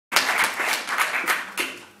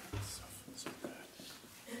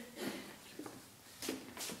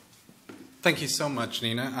Thank you so much,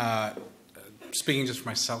 Nina. Speaking just for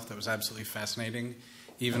myself, that was absolutely fascinating.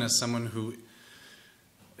 Even as someone who,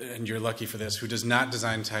 and you're lucky for this, who does not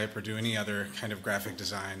design type or do any other kind of graphic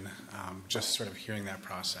design, just sort of hearing that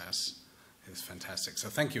process is fantastic. So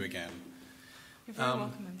thank you again. You're very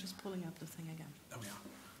welcome. I'm just pulling up the thing again. Oh, yeah.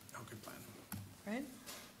 Oh, good plan. Right?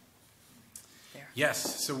 There.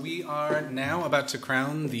 Yes, so we are now about to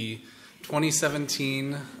crown the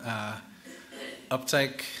 2017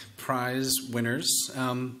 Updike Prize winners.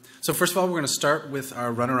 So first of all, we're going to start with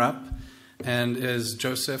our runner-up. And as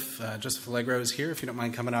Joseph Allegro is here, if you don't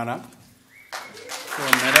mind coming on up. For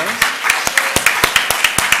Meadows.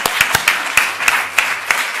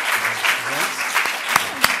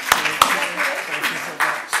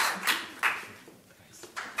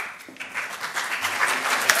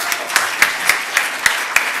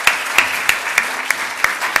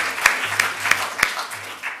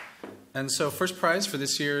 And so first prize for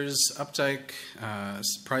this year's Updike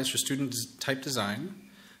Prize for Student Type Design,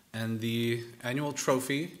 and the annual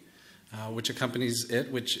trophy which accompanies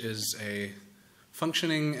it, which is a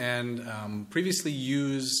functioning and previously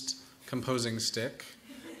used composing stick.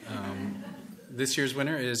 This year's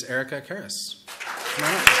winner is Erica Karras. Come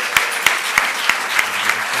on up.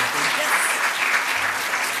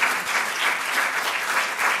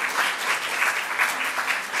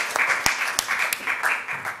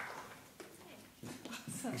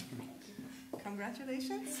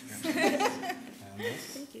 Congratulations. Thank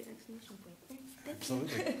you. Exclamation point.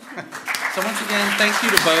 Absolutely. So once again, thank you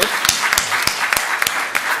to both.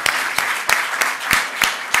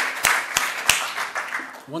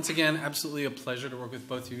 Once again, absolutely a pleasure to work with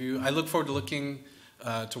both of you. I look forward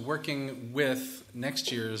to working with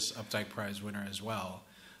next year's Updike Prize winner as well.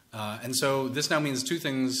 And so this now means two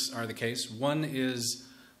things are the case. One is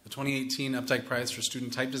the 2018 Updike Prize for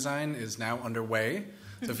Student Type Design is now underway.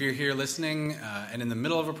 So if you're here listening and in the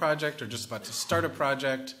middle of a project or just about to start a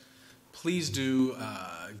project, please do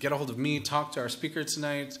get a hold of me, talk to our speaker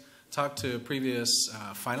tonight, talk to previous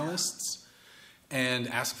finalists, and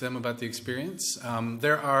ask them about the experience.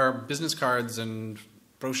 There are business cards and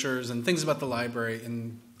brochures and things about the library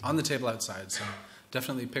on the table outside, so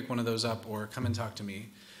definitely pick one of those up or come and talk to me.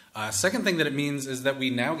 Second thing that it means is that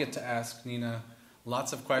we now get to ask Nina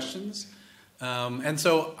lots of questions. And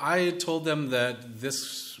so I told them that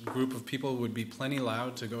this group of people would be plenty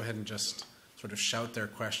loud to go ahead and just sort of shout their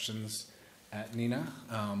questions at Nina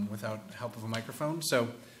without help of a microphone. So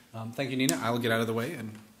thank you, Nina. I'll get out of the way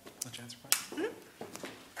and let you answer questions.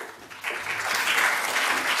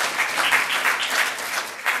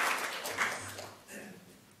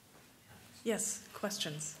 Yes,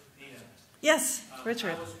 questions. Nina. Yes,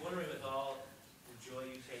 Richard. I was wondering, with all the joy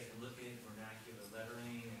you take in looking at vernacular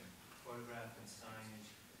lettering and photograph and signage,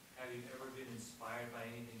 have you ever been inspired by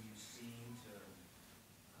anything you've seen to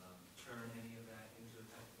turn any of that into a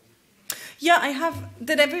typeface? Yeah, I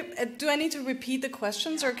have. Do I need to repeat the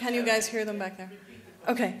questions, or can you guys hear them back there?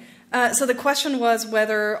 Okay. So the question was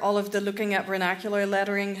whether all of the looking at vernacular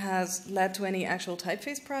lettering has led to any actual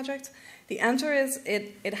typeface projects. The answer is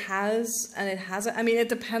it has, and it hasn't. I mean, it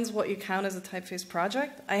depends what you count as a typeface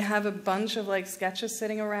project. I have a bunch of like sketches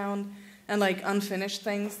sitting around and like unfinished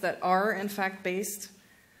things that are in fact based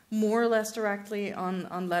more or less directly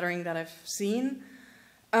on lettering that I've seen.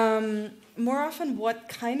 More often what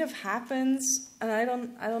kind of happens, and I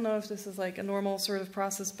don't know if this is like a normal sort of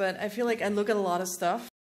process, but I feel like I look at a lot of stuff,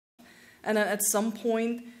 and then at some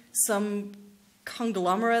point some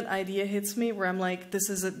conglomerate idea hits me where I'm like, this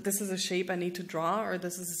is a shape I need to draw, or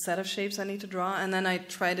this is a set of shapes I need to draw, and then I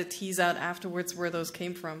try to tease out afterwards where those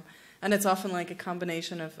came from. And it's often like a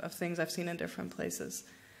combination of things I've seen in different places.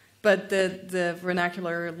 But the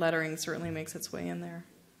vernacular lettering certainly makes its way in there.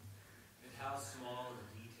 And how small a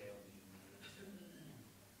detail do you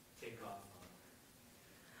need to take off on?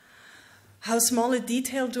 How small a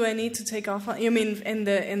detail do I need to take off on? You mean in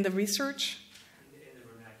the research? In the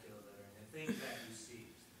vernacular lettering, the things that you see.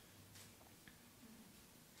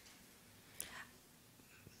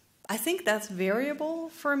 I think that's variable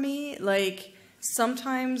for me. Like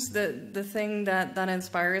sometimes the thing that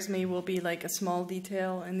inspires me will be like a small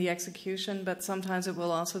detail in the execution, but sometimes it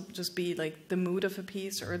will also just be like the mood of a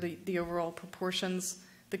piece or the overall proportions,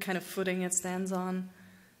 the kind of footing it stands on,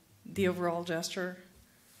 the overall gesture.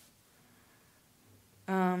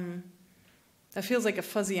 That feels like a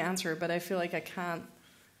fuzzy answer, but I feel like I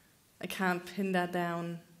can't pin that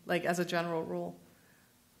down like as a general rule.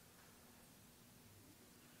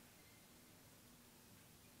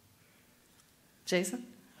 Jason?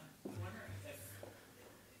 I'm wondering if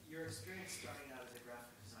your experience starting out as a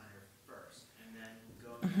graphic designer first and then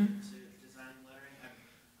going into design lettering,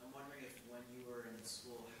 I'm wondering if when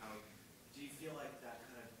do you feel like that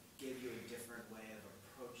kind of gave you a different way of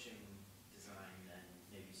approaching design than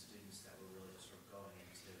maybe students that were really sort of going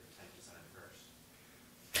into type design first?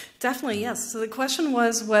 Definitely, yes. So the question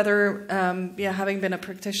was whether, having been a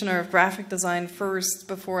practitioner of graphic design first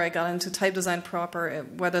before I got into type design proper,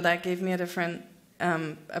 whether that gave me a different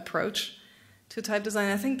approach to type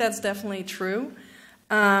design. I think that's definitely true.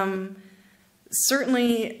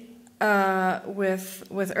 Certainly,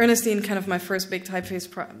 with Ernestine, kind of my first big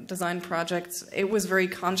typeface design project, it was very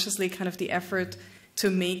consciously kind of the effort to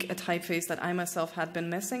make a typeface that I myself had been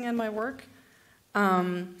missing in my work.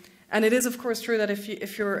 And it is, of course, true that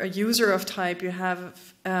if you're a user of type, you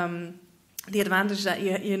have the advantage that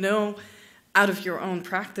you know out of your own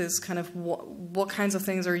practice kind of what kinds of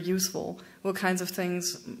things are useful, what kinds of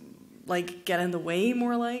things like get in the way,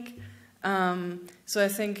 more like. So I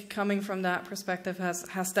think coming from that perspective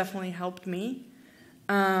has definitely helped me.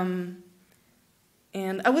 And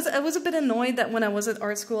I was a bit annoyed that when I was at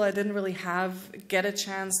art school, I didn't really get a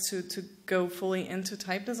chance to go fully into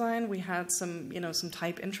type design. We had some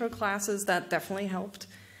type intro classes that definitely helped.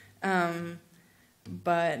 Like,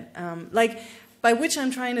 by which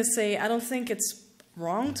I'm trying to say, I don't think it's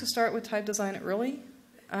wrong to start with type design early.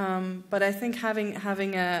 But I think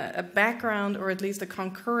having a background or at least a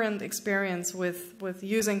concurrent experience with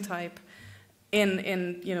using type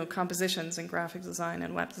in compositions in graphic design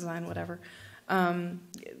and web design, whatever,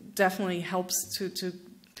 definitely helps to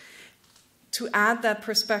add that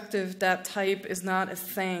perspective that type is not a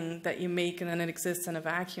thing that you make and then it exists in a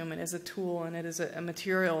vacuum. It is a tool and it is a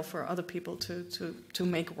material for other people to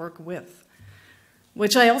make work with,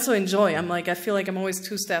 which I also enjoy. I feel like I'm always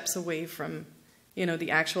 2 steps away from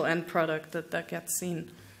the actual end product that gets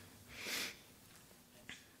seen.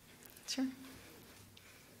 Sure.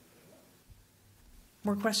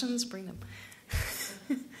 More questions? Bring them.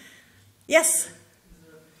 Yes? Is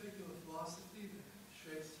there a particular philosophy that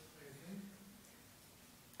shapes what you think?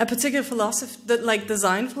 A particular philosophy, like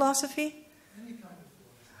design philosophy? Any kind of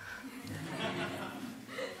philosophy.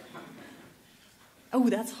 Oh,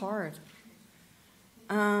 that's hard.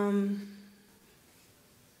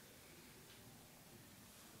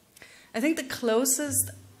 I think the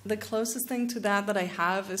closest thing to that I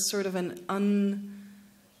have is sort of an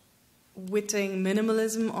unwitting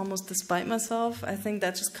minimalism, almost despite myself. I think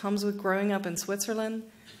that just comes with growing up in Switzerland.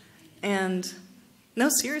 And no,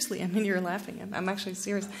 seriously, I mean, you're laughing. I'm actually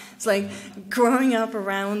serious. It's like growing up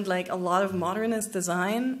around like a lot of modernist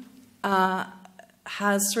design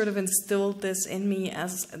has sort of instilled this in me,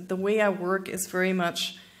 as the way I work is very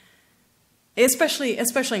much. Especially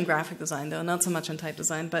in graphic design, though, not so much in type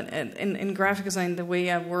design, but in graphic design, the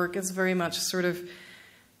way I work is very much sort of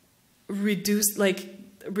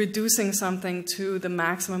reducing something to the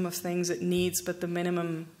maximum of things it needs, but the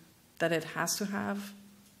minimum that it has to have.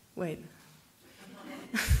 Wait.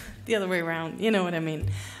 The other way around, you know what I mean.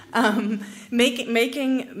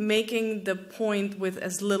 Making the point with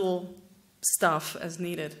as little stuff as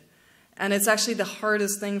needed. And it's actually the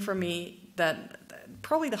hardest thing for me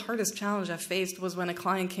probably the hardest challenge I faced was when a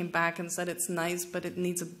client came back and said it's nice, but it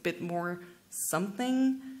needs a bit more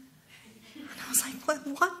something. And I was like,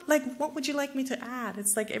 what? Like, what would you like me to add?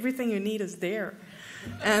 It's like everything you need is there.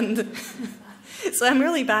 And so I'm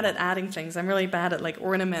really bad at adding things. I'm really bad at like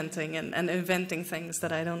ornamenting and inventing things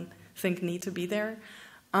that I don't think need to be there.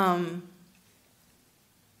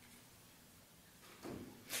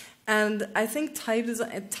 And I think type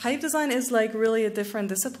design is like really a different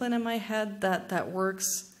discipline in my head that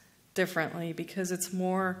works differently because it's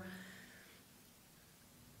more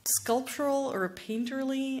sculptural or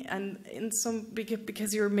painterly, and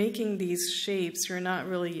because you're making these shapes, you're not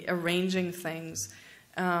really arranging things.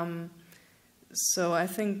 So I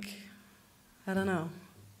think, I don't know,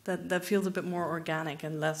 that feels a bit more organic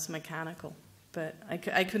and less mechanical. But I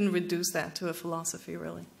couldn't reduce that to a philosophy,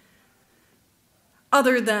 really.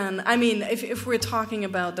 Other than, I mean, if we're talking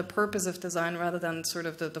about the purpose of design rather than sort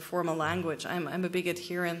of the formal language, I'm a big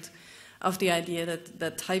adherent of the idea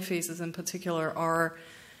that typefaces in particular are,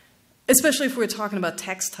 especially if we're talking about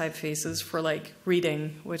text typefaces for like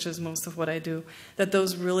reading, which is most of what I do, that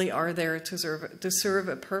those really are there to serve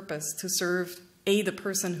a purpose, to serve A, the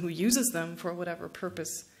person who uses them for whatever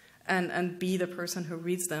purpose, and B, the person who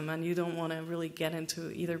reads them. And you don't want to really get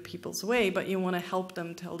into either people's way, but you want to help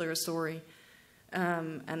them tell their story.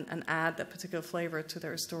 And add that particular flavor to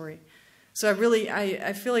their story. So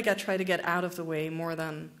I feel like I try to get out of the way more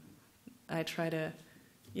than I try to,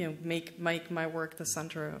 make my work the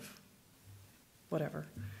center of whatever.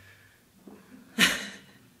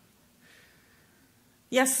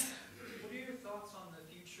 Yes? What are your thoughts on the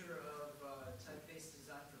future of typeface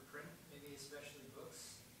design for print, maybe especially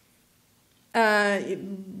books?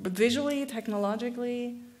 Visually,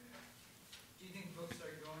 technologically. Do you think books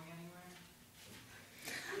are going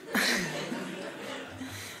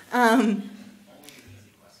anywhere?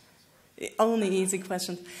 Only easy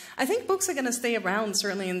questions. I think books are going to stay around,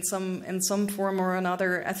 certainly in some form or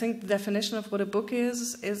another. I think the definition of what a book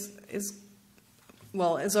is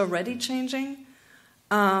already changing.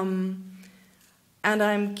 And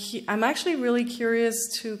I'm actually really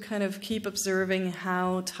curious to kind of keep observing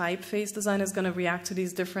how typeface design is going to react to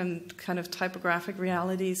these different kind of typographic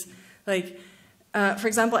realities. Like, for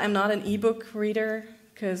example, I'm not an ebook reader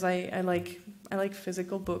because I like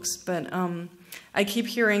physical books, but I keep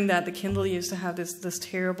hearing that the Kindle used to have this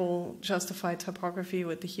terrible justified typography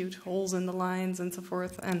with the huge holes in the lines and so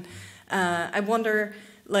forth. And I wonder,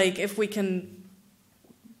 like, if we can.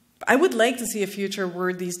 I would like to see a future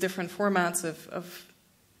where these different formats of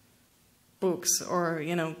books or,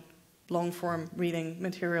 long form reading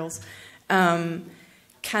materials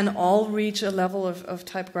can all reach a level of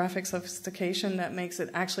typographic sophistication that makes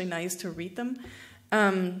it actually nice to read them.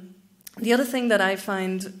 The other thing that I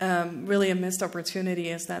find really a missed opportunity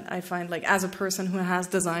is that I find, like, as a person who has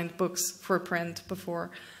designed books for print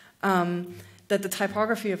before, that the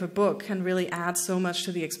typography of a book can really add so much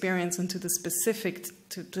to the experience and to the specific,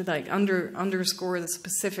 to like underscore the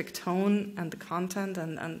specific tone and the content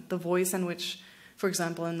and the voice in which, for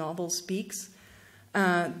example, a novel speaks.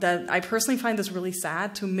 That I personally find this really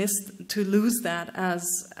sad to lose that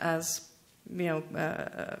as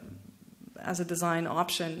a design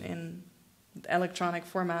option in electronic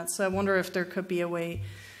formats. So I wonder if there could be a way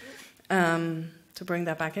to bring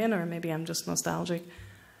that back in, or maybe I'm just nostalgic.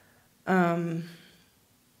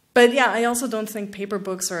 But yeah, I also don't think paper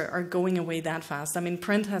books are going away that fast. I mean,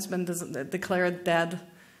 print has been declared dead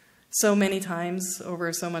so many times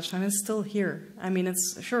over so much time. It's still here. I mean,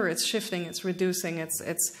 it's shifting, it's reducing,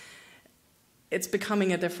 it's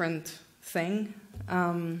becoming a different thing.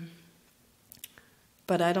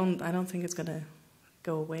 But I don't think it's gonna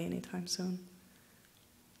go away anytime soon.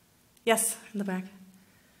 Yes, in the back.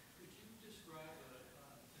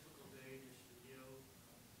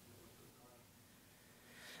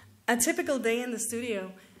 A typical day in the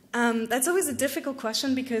studio. That's always a difficult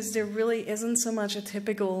question because there really isn't so much a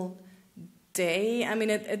typical day. I mean,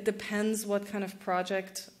 it depends what kind of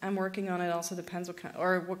project I'm working on. It also depends what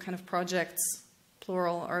kind of projects,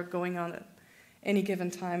 plural, are going on at any given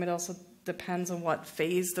time. It also depends on what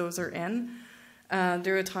phase those are in.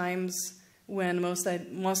 There are times when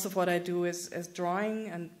most of what I do is drawing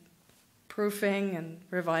and proofing and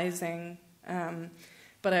revising,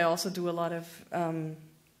 but I also do a lot of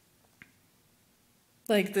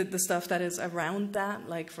like the stuff that is around that,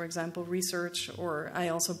 like, for example, research, or I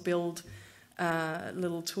also build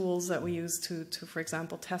little tools that we use to for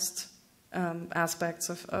example, test aspects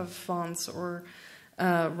of fonts, or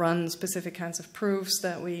run specific kinds of proofs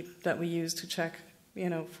that we use to check,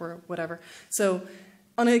 for whatever. So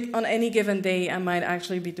on any given day, I might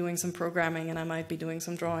actually be doing some programming, and I might be doing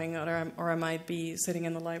some drawing, or I might be sitting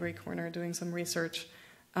in the library corner doing some research,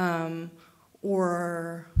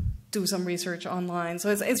 or do some research online. So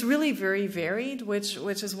it's really very varied, which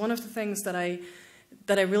is one of the things that I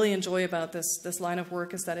really enjoy about this line of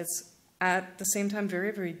work, is that it's at the same time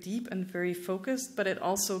very, very deep and very focused, but it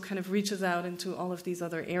also kind of reaches out into all of these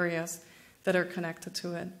other areas that are connected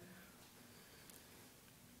to it.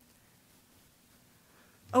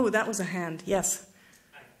 Oh, that was a hand. Yes.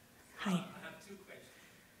 Hi. Hi. I have two questions.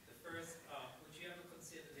 The first, would you ever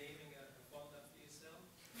consider naming a font after yourself?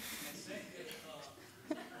 And second,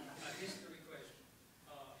 a history question.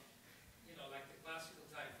 Like the classical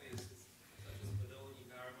typefaces, such as Bodoni,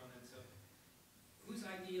 Garamond, and so. Whose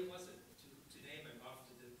idea was it to name it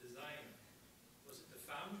after the designer? Was it the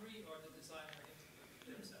foundry or the designer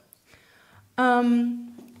themselves?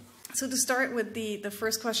 So to start with the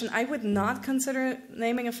first question, I would not consider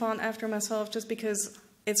naming a font after myself, just because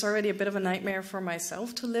it's already a bit of a nightmare for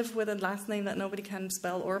myself to live with a last name that nobody can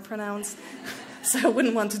spell or pronounce. So I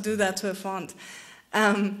wouldn't want to do that to a font.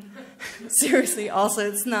 Seriously, also,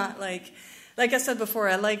 it's not like I said before,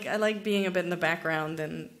 I like being a bit in the background,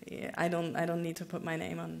 and I don't need to put my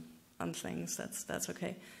name on things. That's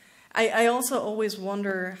okay. I also always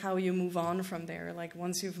wonder how you move on from there. Like,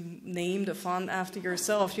 once you've named a font after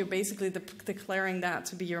yourself, you're basically declaring that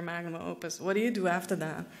to be your magnum opus. What do you do after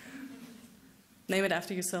that? Name it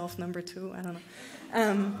after yourself, number 2, I don't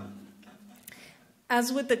know.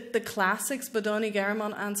 As with the classics, Bodoni,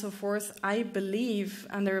 Garamond, and so forth, I believe,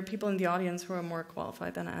 and there are people in the audience who are more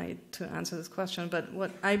qualified than I to answer this question, but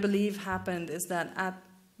what I believe happened is that at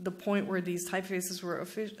the point where these typefaces were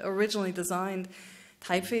originally designed,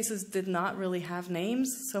 typefaces did not really have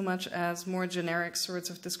names so much as more generic sorts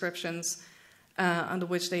of descriptions under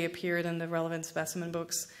which they appeared in the relevant specimen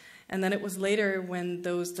books. And then it was later when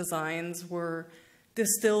those designs were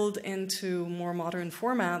distilled into more modern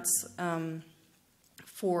formats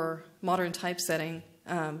for modern typesetting,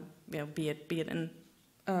 be it in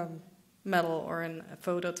metal or in a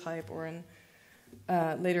phototype or in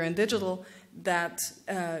later in digital, that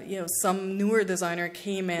some newer designer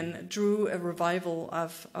came in, drew a revival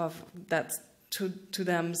of that to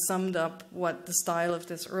them, summed up what the style of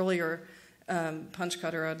this earlier punch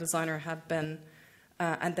cutter or designer had been,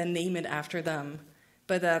 and then name it after them.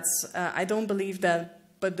 But that's I don't believe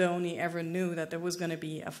that Bodoni ever knew that there was going to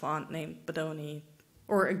be a font named Bodoni,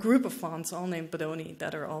 or a group of fonts all named Bodoni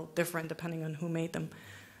that are all different depending on who made them.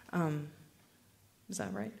 Is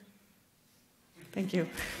that right? Thank you.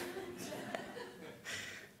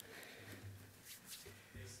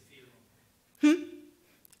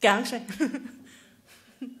 Gotcha.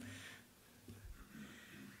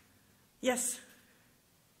 Yes.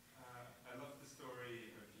 I love the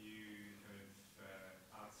story of you kind of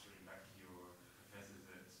answering back to your professors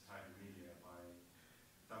at Titan Media by you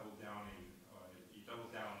doubled down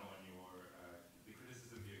on the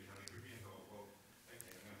criticism of your calligraphy and thought, well, okay,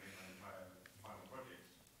 I'm going to make my entire final project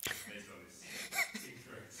based on this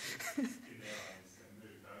incorrect in their eyes and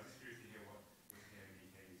move. I was just curious to hear what was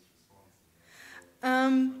KMBK's response to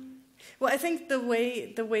that. Well, I think the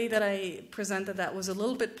way that I presented that was a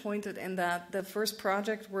little bit pointed in that the first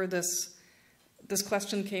project where this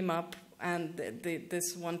question came up and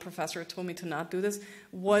this one professor told me to not do this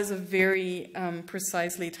was a very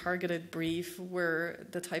precisely targeted brief where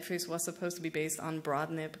the typeface was supposed to be based on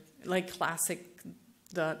broadnib, like classic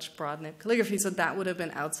Dutch broadnib calligraphy, so that would have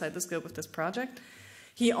been outside the scope of this project.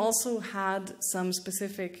 He also had some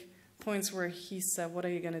specific points where he said, what are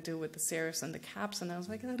you going to do with the serifs and the caps? And I was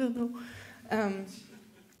like, I don't know.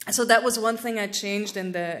 So that was one thing I changed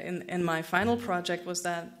in my final project, was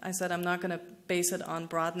that I said I'm not going to base it on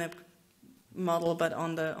broadnib model, but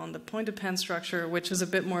on the pointed pen structure, which is a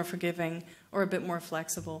bit more forgiving or a bit more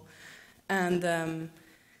flexible. And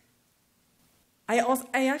I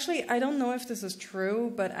don't know if this is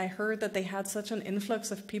true, but I heard that they had such an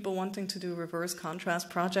influx of people wanting to do reverse contrast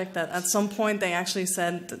project that at some point they actually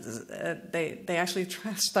said they actually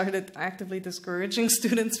started actively discouraging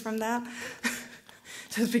students from that.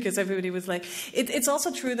 Just because everybody was like, it's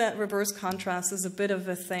also true that reverse contrast is a bit of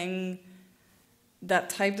a thing that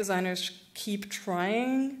type designers keep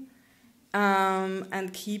trying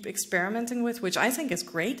and keep experimenting with, which I think is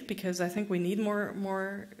great, because I think we need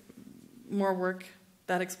more work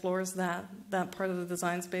that explores that part of the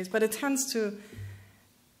design space. But it tends to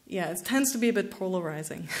be a bit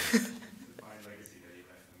polarizing.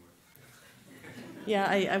 Yeah,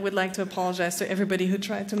 I would like to apologize to everybody who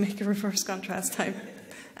tried to make a reverse contrast type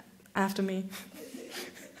after me.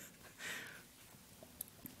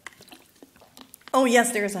 Oh,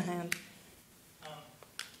 yes, there is a hand.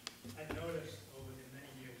 I've noticed over the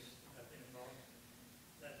many years I've been involved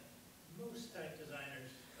that most type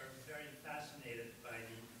designers are very fascinated by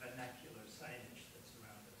the vernacular signage that's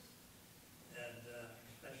around us. And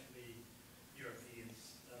especially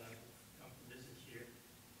Europeans come to visit here,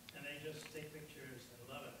 and they just take pictures and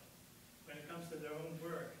love it. When it comes to their own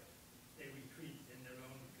work, they retreat in their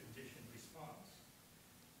own conditioned response.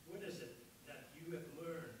 What is it that you have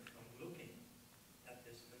learned from looking at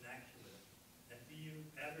this vernacular, and do you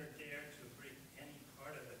ever dare to bring any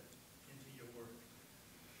part of it into your work?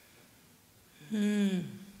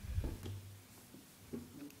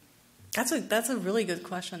 That's a really good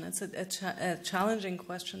question. It's a challenging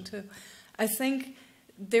question too. I think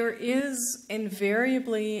there is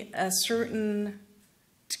invariably a certain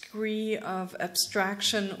degree of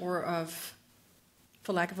abstraction or of,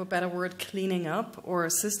 for lack of a better word, cleaning up or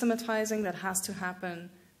systematizing that has to happen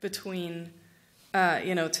between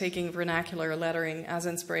taking vernacular lettering as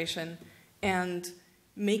inspiration and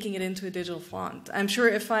making it into a digital font. I'm sure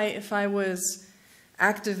if I was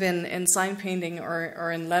active in sign painting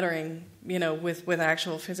or in lettering, with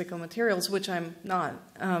actual physical materials, which I'm not,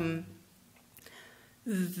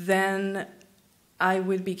 then I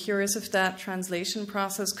would be curious if that translation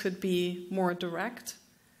process could be more direct.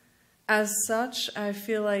 As such, I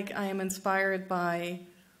feel like I am inspired by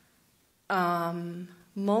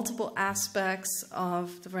multiple aspects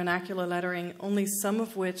of the vernacular lettering, only some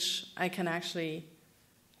of which I can actually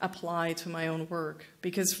apply to my own work.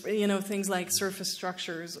 Because, things like surface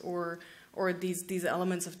structures or these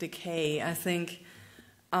elements of decay, I think,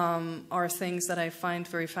 are things that I find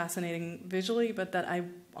very fascinating visually, but that I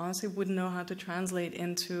honestly wouldn't know how to translate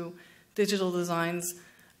into digital designs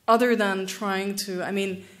other than trying to, I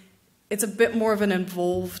mean, it's a bit more of an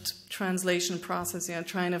involved translation process, you know,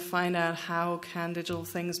 trying to find out how can digital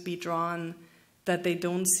things be drawn that they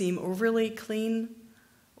don't seem overly clean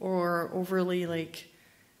or overly like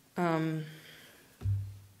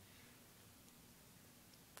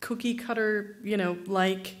cookie cutter, you know,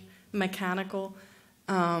 like mechanical.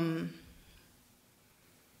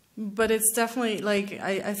 But it's definitely like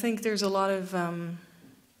I think there's a lot of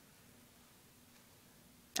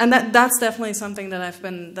and that's definitely something that I've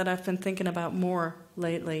been thinking about more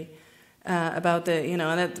lately, about the, you know,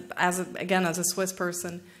 and that as a Swiss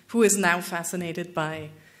person who is now fascinated by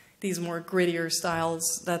these more grittier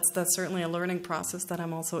styles, that's certainly a learning process that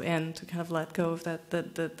I'm also in, to kind of let go of that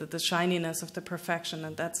the shininess of the perfection,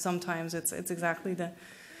 and that sometimes it's exactly the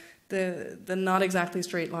not exactly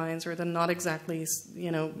straight lines or the not exactly,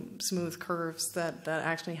 you know, smooth curves that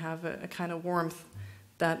actually have a kind of warmth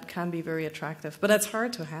that can be very attractive. But that's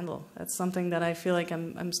hard to handle. That's something that I feel like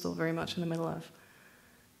I'm still very much in the middle of.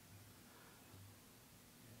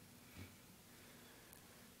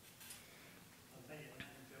 I'll tell you an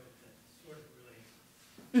anecdote that sort of relates.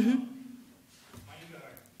 Mm-hmm.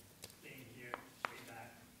 Weingart came here way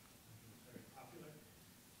back. He was very popular.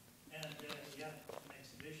 And he had an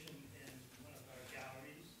exhibition in one of our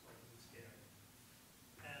galleries, or it was scary.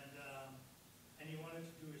 And he wanted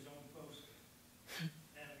to do his own poster.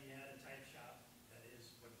 And we had a type shop, that is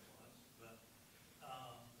what it was, but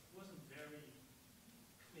it wasn't very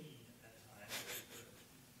clean at that time, very good.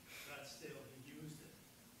 But still, he used it.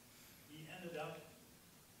 He ended up,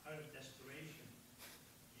 out of desperation,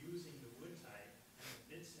 using the wood type and the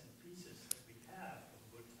bits and pieces that we have of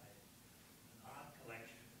wood type, an art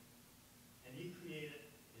collection. And he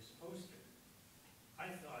created his poster.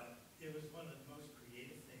 I thought it was one of the most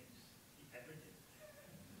creative things he ever did.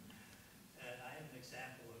 And I have an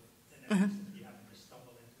example of an episode you happen to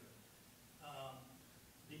stumble into it.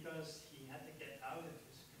 Because he had to get out of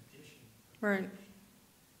his condition. Right.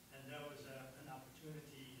 And there was an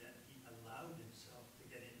opportunity that he allowed himself to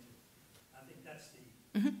get into. I think that's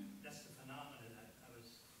the phenomenon that I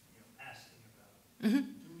was, you know, asking about.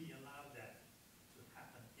 Do we allow that to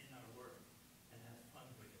happen in our work and have fun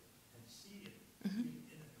with it and see it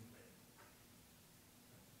in a new way?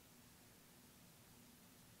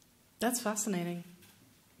 That's fascinating.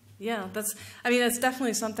 Yeah, I mean, it's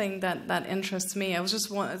definitely something that interests me. I was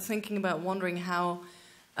just thinking about wondering how,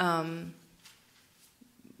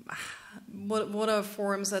 what are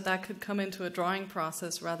forms that could come into a drawing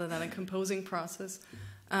process rather than a composing process.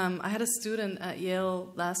 I had a student at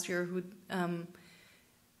Yale last year who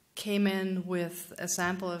came in with a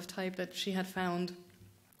sample of type that she had found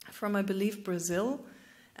from, I believe, Brazil.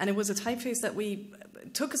 And it was a typeface that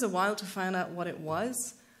it took us a while to find out what it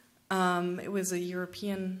was. It was a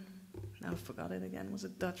European, I forgot it again, was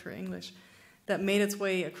it Dutch or English, that made its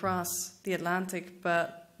way across the Atlantic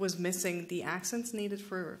but was missing the accents needed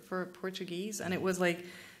for Portuguese. And it was like,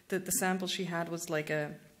 the sample she had was like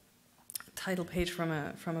a title page from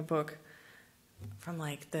a book from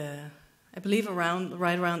like I believe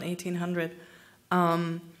right around 1800.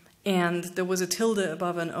 And there was a tilde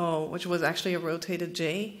above an O, which was actually a rotated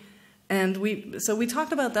J. And we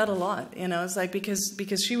talked about that a lot, you know. It's like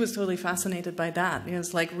because she was totally fascinated by that. You know,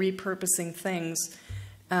 it's like repurposing things,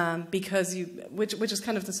 which is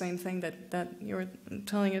kind of the same thing that you were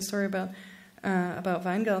telling a story about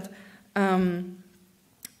Weingart,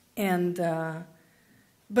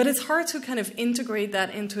 but it's hard to kind of integrate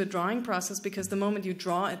that into a drawing process, because the moment you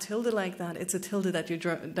draw a tilde like that, it's a tilde that you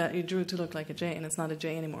drew to look like a J, and it's not a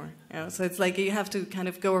J anymore. You know? So it's like you have to kind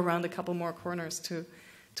of go around a couple more corners to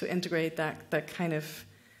integrate that kind of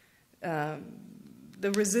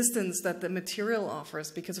the resistance that the material offers,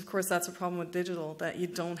 because of course that's a problem with digital, that you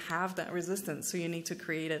don't have that resistance, so you need to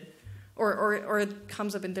create it, or it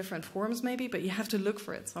comes up in different forms maybe, but you have to look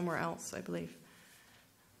for it somewhere else, I believe.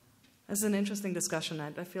 This is an interesting discussion.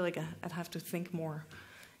 I feel like I'd have to think more.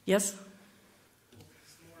 Yes?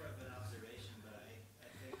 It's more of an observation, but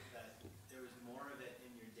I think that there was more of it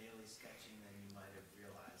in your daily sketching than you might have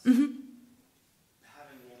realized. Mm-hmm.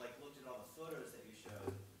 Having looked at all the photos that you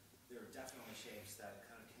showed, there were definitely shapes that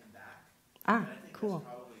kind of came back. Ah, and I think cool.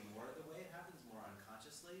 that's probably more the way it happens, more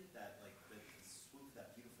unconsciously, that like the swoop,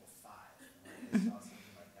 that beautiful five. I saw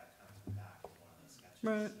something like that kind of come back in one of the sketches.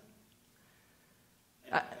 Right.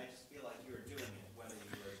 And I just feel like you were doing it, whether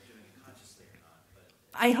you were doing it consciously or not. But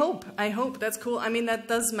I hope that's cool. I mean, that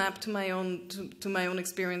does map to my own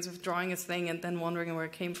experience of drawing a thing and then wondering where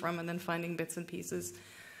it came from, and then finding bits and pieces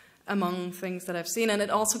among things that I've seen. And it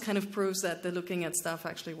also kind of proves that the looking at stuff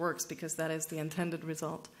actually works, because that is the intended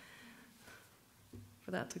result,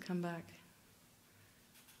 for that to come back.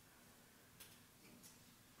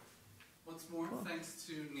 Once more, thanks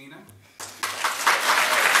to Nina.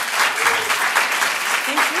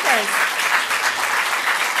 Thank you, guys.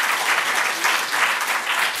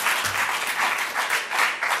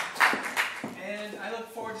 And I look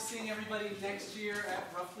forward to seeing everybody next year at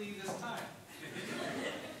roughly this time.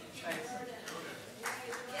 Thanks.